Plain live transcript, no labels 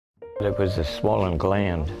It was a swollen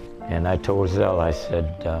gland, and I told Zell, I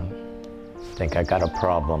said, I think I got a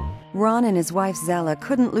problem. Ron and his wife Zella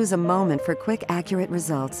couldn't lose a moment for quick, accurate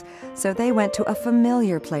results, so they went to a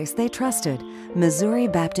familiar place they trusted, Missouri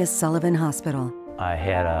Baptist Sullivan Hospital. I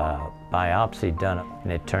had a biopsy done,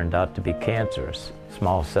 and it turned out to be cancerous,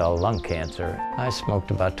 small cell lung cancer. I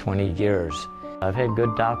smoked about 20 years. I've had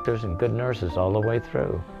good doctors and good nurses all the way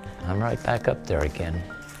through. I'm right back up there again,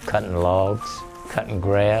 cutting logs, cutting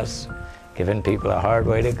grass, giving people a hard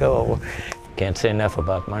way to go. Can't say enough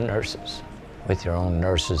about my nurses. With your own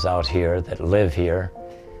nurses out here that live here,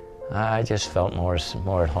 I just felt more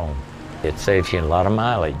at home. It saves you a lot of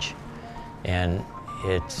mileage, and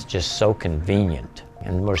it's just so convenient,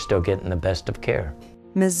 and we're still getting the best of care.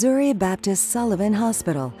 Missouri Baptist Sullivan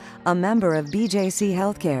Hospital, a member of BJC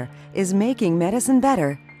Healthcare, is making medicine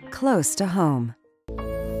better, close to home.